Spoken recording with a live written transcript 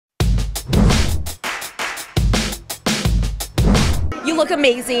look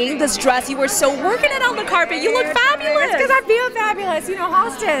amazing. This dress, you were so working it on the carpet. You look fabulous. Because I feel fabulous. You know,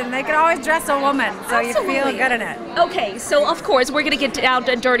 Halston, they can always dress a woman, so Absolutely. you feel good in it. Okay, so of course, we're going to get down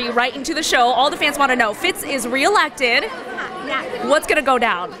and dirty right into the show. All the fans want to know, Fitz is reelected. Yeah. What's going to go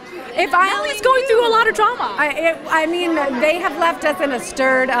down? If I Melly's going through a lot of drama. I mean, they have left us in a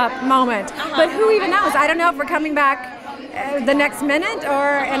stirred up moment. But who even knows? I don't know if we're coming back the next minute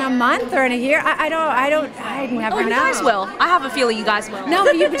or in a month or in a year. I never know. You guys will. I have a feeling you guys will. No,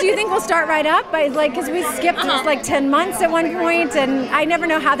 but do you think we'll start right up? Because we skipped like 10 months at one point, and I never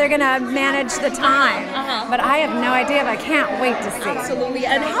know how they're going to manage the time. But I have no idea, but I can't wait to see. Absolutely.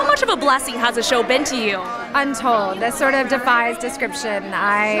 And how much of a blessing has the show been to you? Untold. This sort of defies description.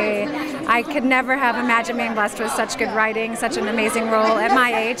 I could never have imagined being blessed with such good writing, such an amazing role at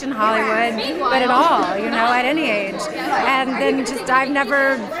my age in Hollywood, but at all, at any age. And then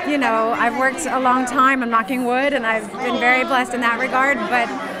I've worked a long time, I'm knocking wood, and I've been very blessed in that regard,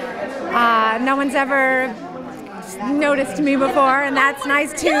 but no one's ever noticed me before, and that's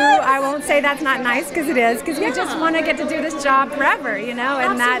nice too. I won't say that's not nice, because it is, because we just want to get to do this job forever, and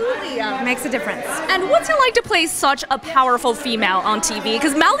that makes a difference. And what's it like to play such a powerful female on TV?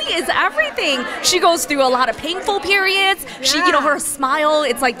 Because Melly is everything. She goes through a lot of painful periods. She, her smile,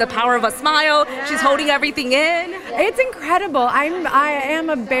 it's like the power of a smile. She's holding everything in. It's incredible. I am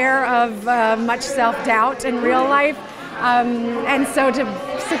a bear of much self-doubt in real life. And so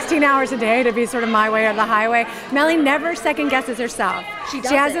to 16 hours a day to be sort of my way or the highway, Melly never second guesses herself. She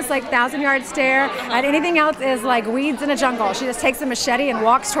has this 1,000-yard stare, and anything else is like weeds in a jungle. She just takes a machete and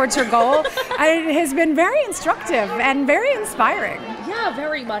walks towards her goal. And it has been very instructive and very inspiring. Yeah,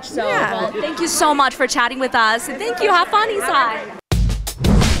 very much so. Yeah. Well, thank you so much for chatting with us. And thank you. Have fun inside.